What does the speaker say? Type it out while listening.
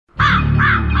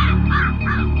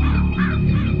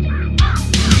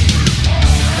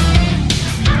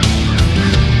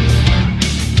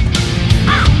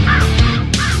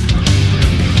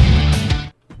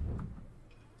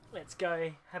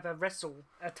I have a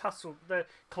tussle, the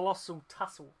colossal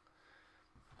tussle.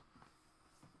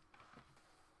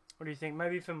 What do you think?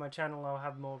 Maybe for my channel I'll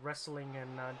have more wrestling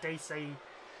and DC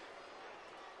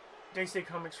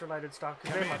Comics related stuff,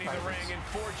 because they're my favorites. The ring and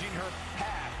forging her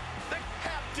path. The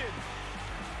captain.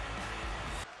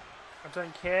 I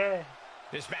don't care.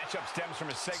 This matchup stems from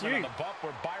a segment on the bump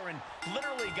where Byron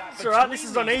literally got. It's alright, this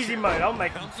is on easy mode. I'll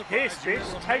make them piss,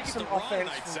 bitch. Take some offense.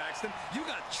 You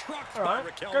got trucked by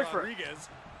Raquel go for Rodriguez.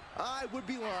 I would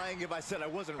be lying if I said I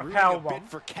wasn't a rooting power a bit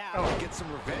for Cal to get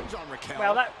some revenge on Raquel.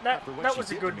 Well, that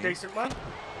was a good, decent one.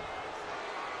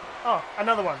 Oh,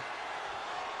 another one.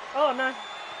 Oh, no.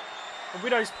 A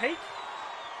Widow's Peak?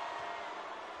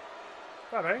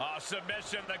 Righto.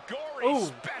 Submission, the gory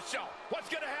special. What's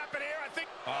going to happen here? I think.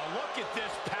 Look at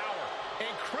this power.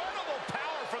 Incredible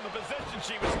power from the position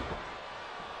she was.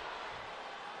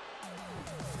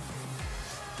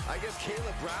 I guess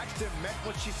Kayla Braxton meant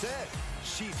what she said.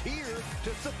 She's here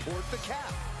to support the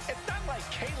cap. It's not like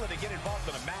Kayla to get involved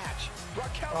in a match.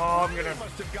 Raquel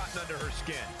must have gotten under her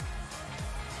skin.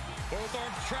 Both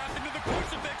arms trapped into the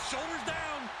crucifix, shoulders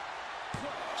down.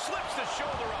 Slips the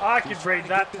shoulder up. I could read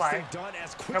that play.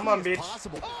 Come on, bitch.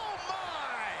 Oh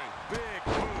my! Big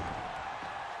move.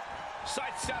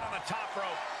 Sight set on the top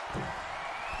rope.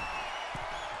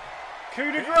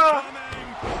 Coup de grace.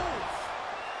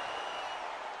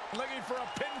 Looking for a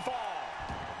pinfall.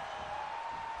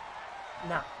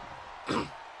 Nah.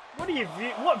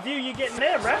 What view you getting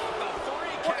there, ref?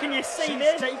 What can you see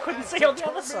there that you couldn't see on the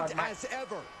other side, mate? As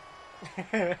ever.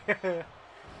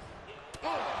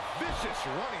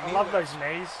 I love those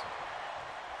knees.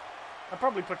 I'll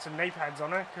probably put some knee pads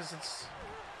on her because it's,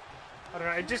 I don't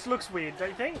know, it just looks weird, don't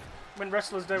you think? When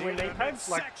wrestlers don't wear knee pads,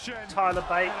 like Tyler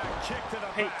Bate,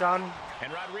 Pete Dunne,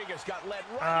 and Rodriguez got led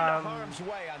right into harm's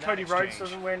way on that Cody Rhodes exchange.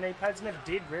 doesn't wear knee pads, never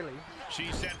did really.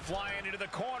 She sent flying into the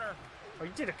corner. Well,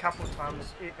 he did a couple of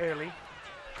times early.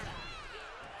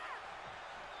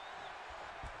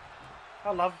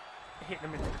 I love hitting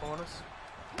them in the corners.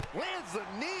 Lands the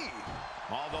knee.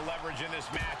 All the leverage in this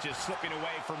match is slipping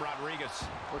away from Rodriguez.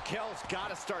 Raquel's got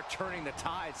to start turning the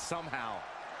tide somehow.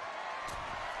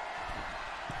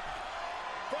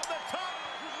 From the top.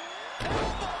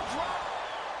 Elbow drop.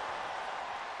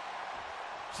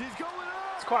 She's going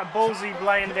up. It's quite ballsy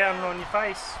laying down on your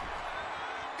face.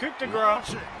 Coup de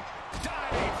grace.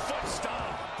 Diving foot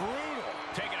stomp. Brutal.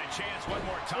 Taking a chance one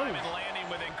more time and landing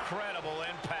with incredible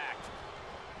impact.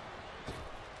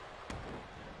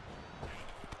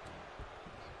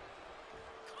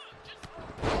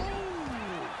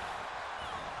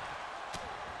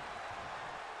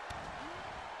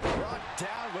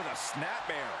 Down with a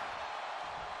snapmare.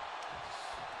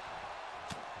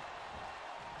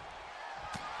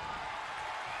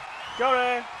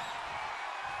 Got it.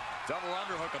 Double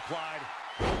underhook applied.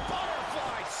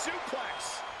 Butterfly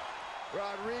suplex.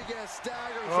 Rodriguez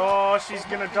staggers. Oh, she's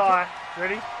gonna die.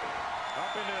 Ready?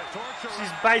 Up into the torture.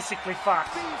 She's basically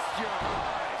fucked. Feast your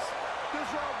eyes. Does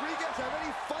Rodriguez have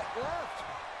any fight left?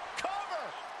 Cover.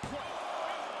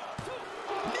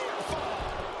 Near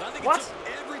fall. I think what?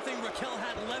 Raquel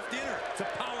had left in her to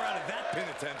power out of that pin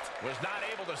attempt. Was not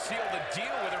able to seal the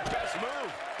deal with her best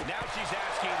move. Now she's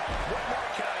asking, what more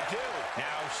can I do?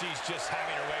 Now she's just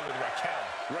having her way with Raquel.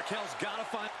 Raquel's got to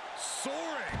find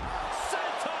soaring.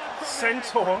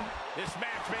 Centaur. This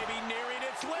match may be nearing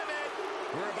its limit.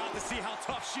 We're about to see how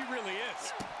tough she really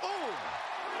is. Oh!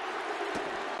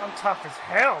 I'm tough as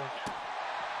hell.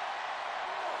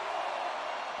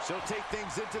 She'll take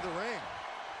things into the ring.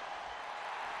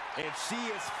 And she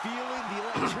is feeling the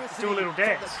electricity Do a little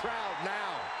dance. from the crowd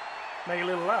now. Make a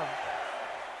little love.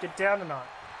 Get down tonight.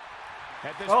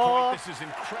 At this point, this is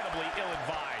incredibly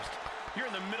ill-advised. You're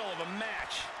in the middle of a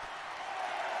match.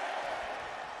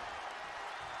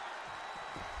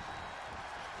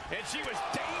 And she was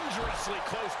dangerously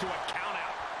close to a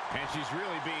countout. And she's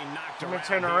really being knocked around. I'm gonna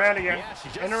turn around again. Yeah, she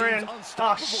just Turn her in.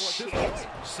 Oh, shit.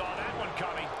 Saw that one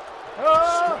coming.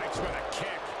 Oh. Strikes with a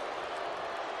kick.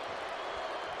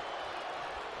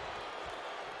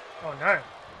 Oh no.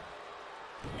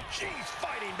 She's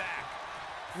fighting back.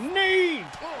 Knee!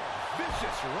 Oh,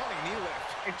 vicious running knee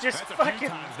lift. It just That's fucking a few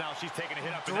times now she's taking a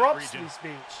hit up drops in that this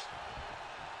bitch.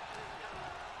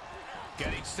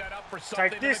 Getting set up for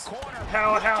something. Take this, in the corner.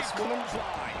 powerhouse woman.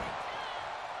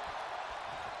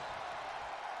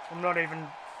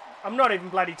 I'm not even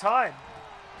bloody tired.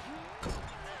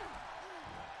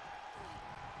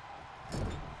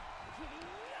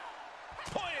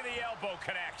 Point of the elbow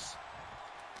connects.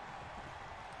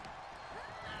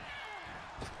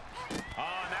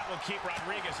 Oh, and that will keep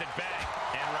Rodriguez at bay.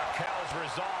 And Raquel's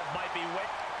resolve might be wit.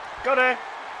 Got her.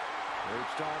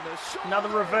 Another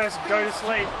reverse go to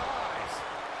sleep.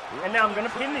 And now I'm going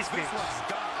to pin this bitch.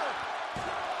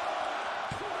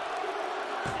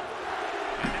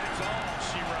 And that's all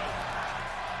she wrote.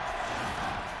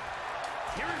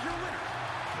 Here's your winner.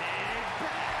 Big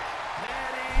Bad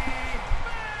Patty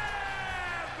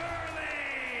Beverly.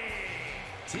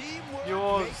 Teamwork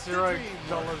Your makes the $0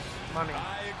 dream work. money.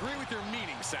 I agree with your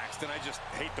meaning, Saxton. I just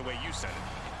hate the way you said it.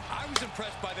 I was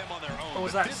impressed by them on their own. Or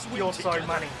was but that this win your so together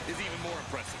money? is even more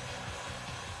impressive.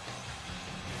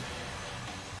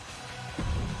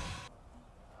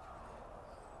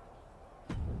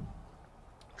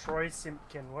 Troy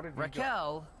Simpkin, what have you got?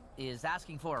 Raquel is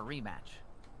asking for a rematch.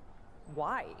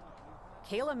 Why?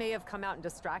 Kayla may have come out and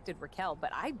distracted Raquel,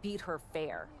 but I beat her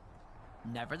fair.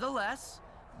 Nevertheless,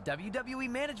 WWE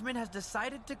management has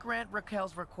decided to grant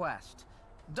Raquel's request.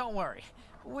 Don't worry,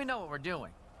 we know what we're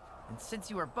doing. And since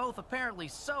you are both apparently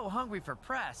so hungry for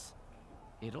press,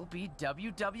 it'll be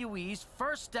WWE's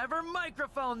first ever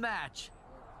microphone match.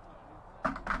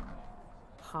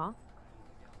 Huh?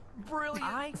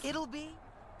 Brilliant. It'll be.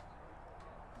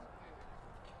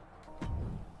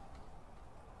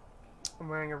 I'm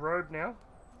wearing a robe now.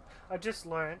 I just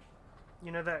learned,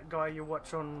 you know that guy you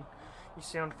watch on, you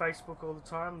see on Facebook all the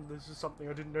time? This is something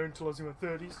I didn't know until I was in my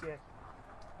 30s, yeah. You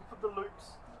put the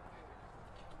loops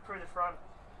through the front.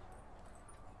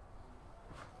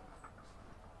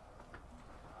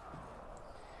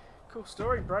 Cool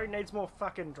story, bro. Needs more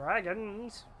fucking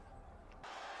dragons.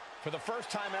 For the first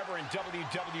time ever in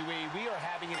WWE, we are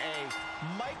having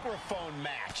a microphone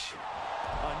match.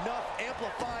 Enough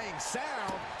amplifying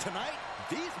sound. Tonight,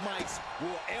 these mics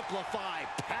will amplify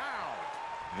pound.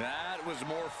 That was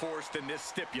more force than this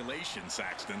stipulation,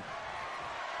 Saxton.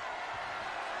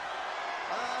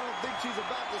 I don't think she's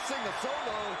about to sing a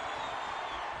solo.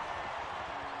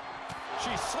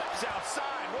 She slips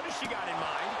outside. What has she got in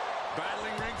mind?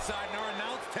 Battling ringside and our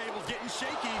announce table's getting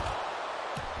shaky.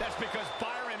 That's because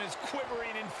Byron is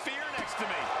quivering in fear next to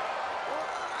me.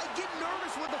 I get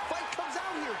nervous when the fight comes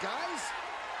out here, guys.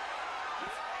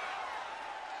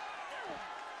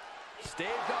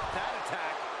 Staved off that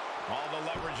attack. All the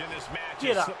leverage in this match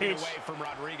Get is up, slipping bitch. away from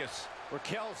Rodriguez.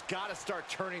 Raquel's got to start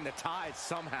turning the tide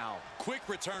somehow. Quick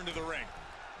return to the ring.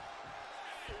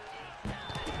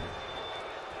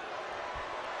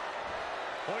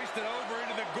 Hoisted over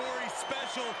into the gory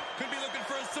special. Could be looking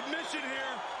for a submission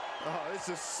here. Oh, this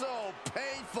is so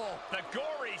painful. The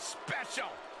gory special.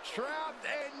 Trapped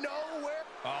and nowhere.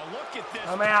 Oh, look at this.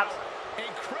 I'm out.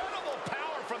 Incredible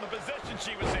power from the position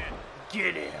she was in.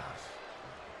 Get out.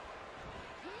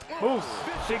 Oof,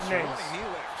 big names. Knee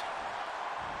lift.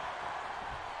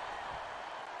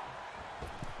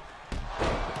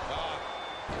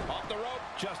 Off the rope.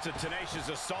 Just a tenacious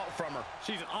assault from her.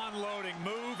 She's unloading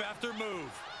move after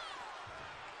move.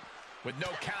 With no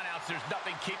countouts, there's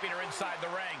nothing keeping her inside the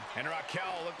ring. And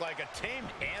Raquel looked like a tamed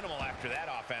animal after that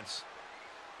offense.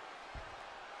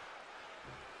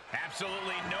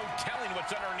 Absolutely no telling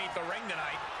what's underneath the ring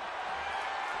tonight.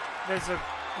 There's a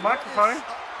microphone.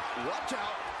 Watch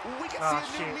out. We can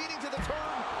see a new meaning to the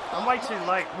term. I'm way too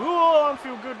late. Ooh, I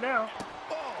feel good now.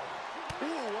 Oh.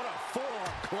 Ooh, what a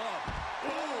forearm club.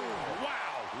 Ooh,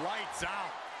 Wow. lights out.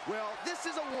 Well, this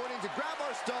is a warning to grab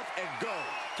our stuff and go.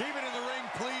 Keep it in the ring,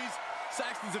 please.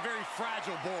 Saxton's a very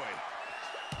fragile boy.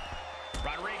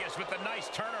 Rodriguez with the nice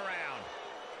turnaround.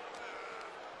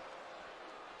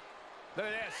 Look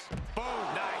at this. Boom.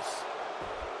 Nice.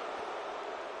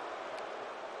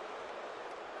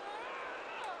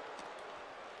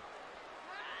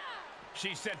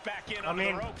 She's sent back in under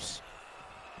the ropes.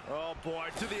 Oh, boy,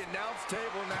 to the announce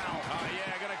table now. Oh,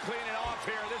 yeah, gonna clean it off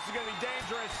here. This is gonna be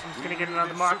dangerous. He's gonna get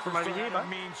another mark from over here, but.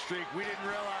 Mean streak. We didn't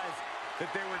realize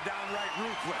that they were downright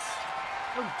ruthless.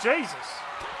 Oh, Jesus.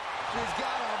 She's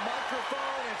got a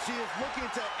microphone, and she is looking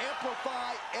to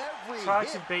amplify every Try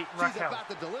hit to beat she's Raquel. about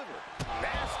to deliver.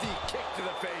 Nasty kick to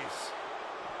the face.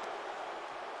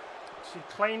 She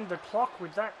cleaned the clock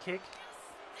with that kick.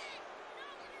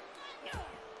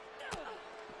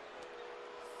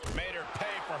 Made her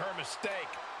pay for her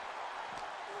mistake.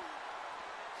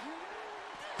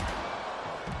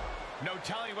 No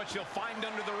telling what she'll find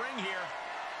under the ring here.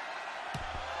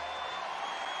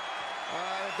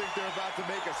 I don't think they're about to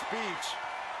make a speech.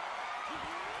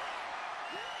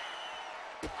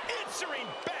 Answering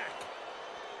back.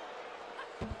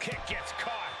 Kick gets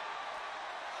caught.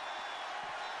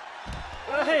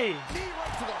 Hey! Knee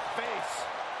right to the face.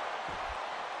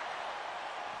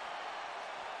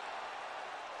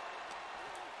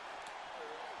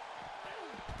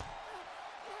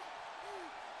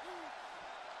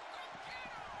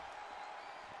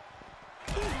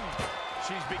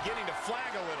 She's beginning to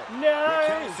flag a little. No!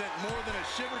 Raquel sent more than a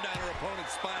shiver down her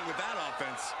opponent's spine with that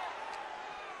offense.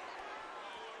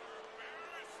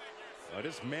 Oh,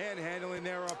 just manhandling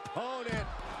their opponent.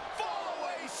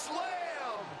 Fall-away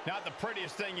slam! Not the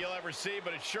prettiest thing you'll ever see,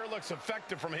 but it sure looks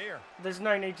effective from here. There's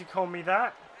no need to call me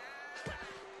that.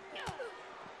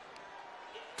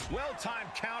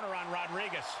 Well-timed counter on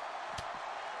Rodriguez.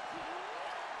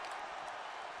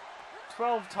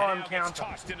 12-time counter.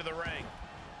 Tossed into the ring.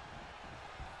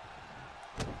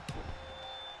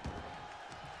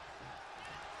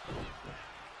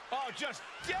 Oh, just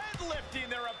deadlifting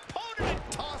their opponent.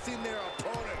 Tossing their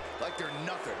opponent like they're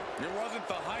nothing. It wasn't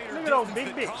the height or Look at old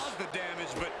distance Big that Bitch. caused the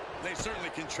damage, but they certainly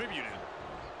contributed.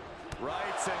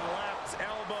 Rights and lefts,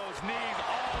 elbows, knees,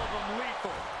 all of them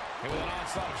lethal. And with an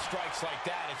onslaught of strikes like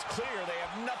that, it's clear they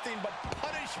have nothing but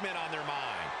punishment on their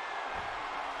mind.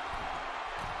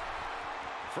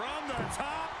 From the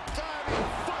top, diving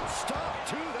foot stomp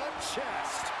to the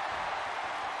chest.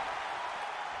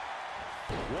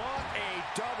 What a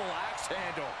double axe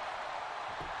handle.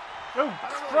 Oh,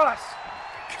 Christ.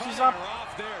 She's up. Her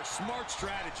off there. Smart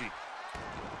strategy.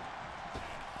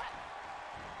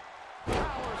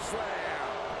 Power slam.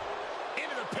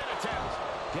 Into the pin attempt.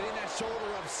 Getting that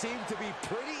shoulder up seemed to be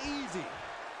pretty easy.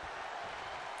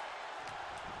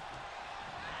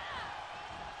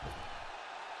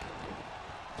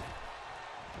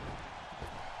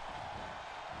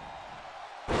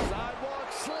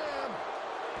 Sidewalk slam.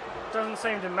 Doesn't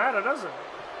seem to matter, does it?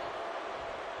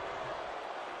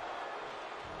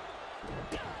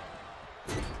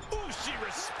 Ooh, she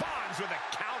responds with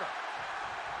a counter.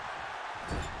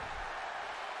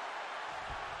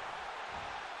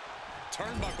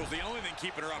 Turnbuckle's the only thing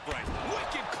keeping her upright.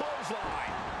 Wicked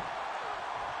clothesline.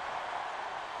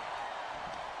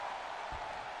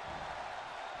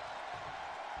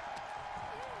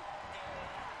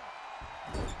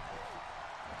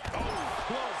 Oh,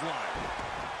 clothesline.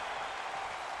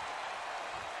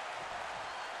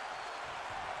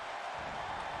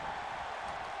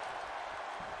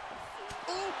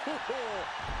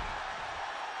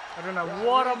 I don't know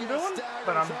what I'm doing,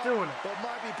 but I'm doing it. But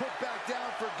might be put back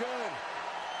down for good.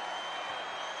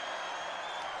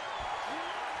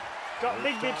 Got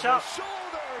Big Bitch up.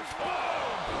 Shoulders.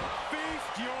 Boom.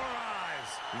 Feast your eyes.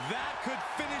 That could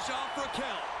finish off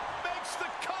Raquel. Makes the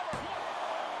cover.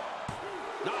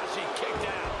 Nah, she kicked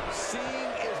out.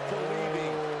 Seeing is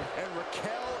believing, and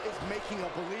Raquel is making a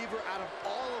believer out of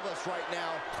all of us right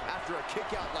now after a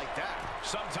kick out like that.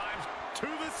 Sometimes To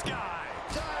the sky.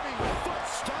 Diving foot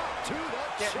stomp to the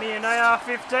Get chest. me an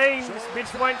AR-15. This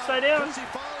bitch won't stay down. Can she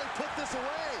finally put this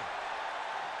away?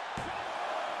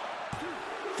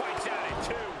 fights out in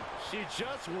two. She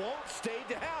just won't stay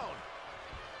down.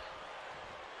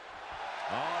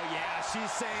 Oh, yeah,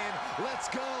 she's saying, let's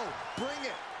go. Bring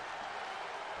it.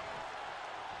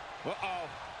 Uh-oh.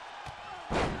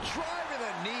 Driving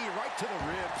a knee right to the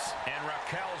ribs. And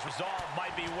Raquel's resolve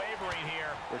might be wavering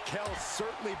here. Raquel's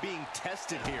certainly being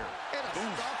tested here. And a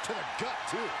stomp to the gut,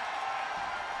 too.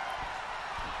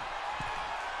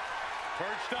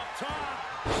 Perched up top.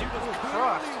 She was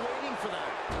Christ. clearly waiting for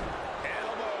that.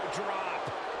 Elbow drop.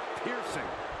 Piercing.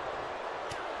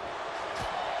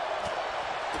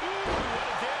 Ooh, what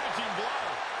a damaging blow.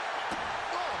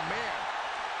 Oh, man.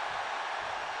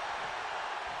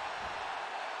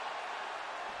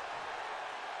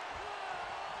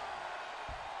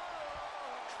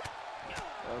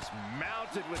 Just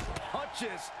mounted with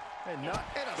punches and a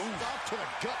stop to the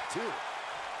gut, too.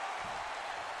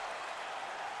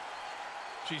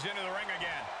 She's into the ring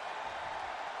again.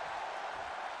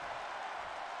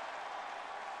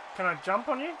 Can I jump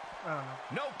on you? I don't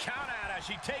know. No count out as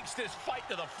she takes this fight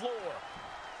to the floor.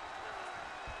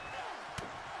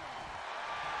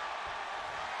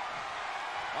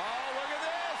 Oh, look at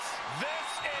this. This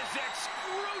is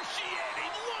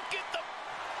excruciating. Look at the...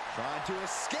 Trying to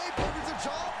escape. It's a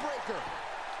jawbreaker.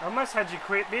 I almost had you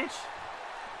quit, bitch.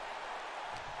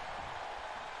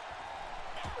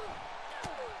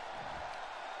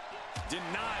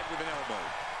 Denied with an elbow.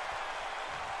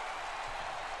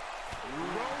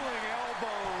 Rolling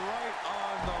elbow right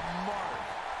on the mark.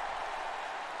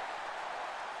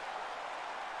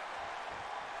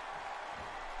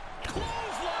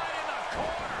 Clothesline in the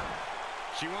corner.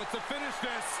 She wants to finish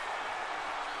this.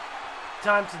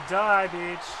 Time to die,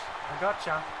 bitch. I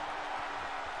gotcha.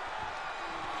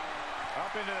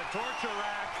 Up into the torture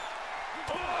rack.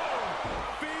 Oh!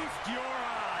 Feast your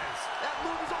eyes. That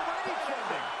move is already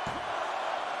trending.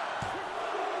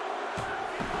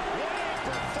 What a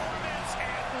performance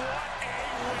and what a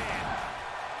win.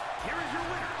 Here is your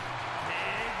winner,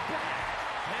 Big Bad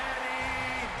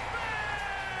Eddie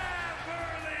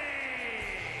Beverly.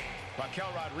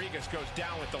 Raquel Rodriguez goes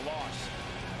down with the loss.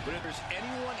 But if there's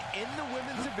anyone in the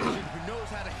women's division who knows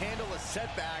how to handle a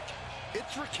setback,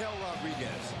 it's Raquel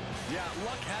Rodriguez. Yeah,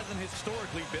 luck hasn't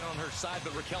historically been on her side,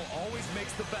 but Raquel always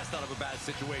makes the best out of a bad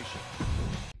situation.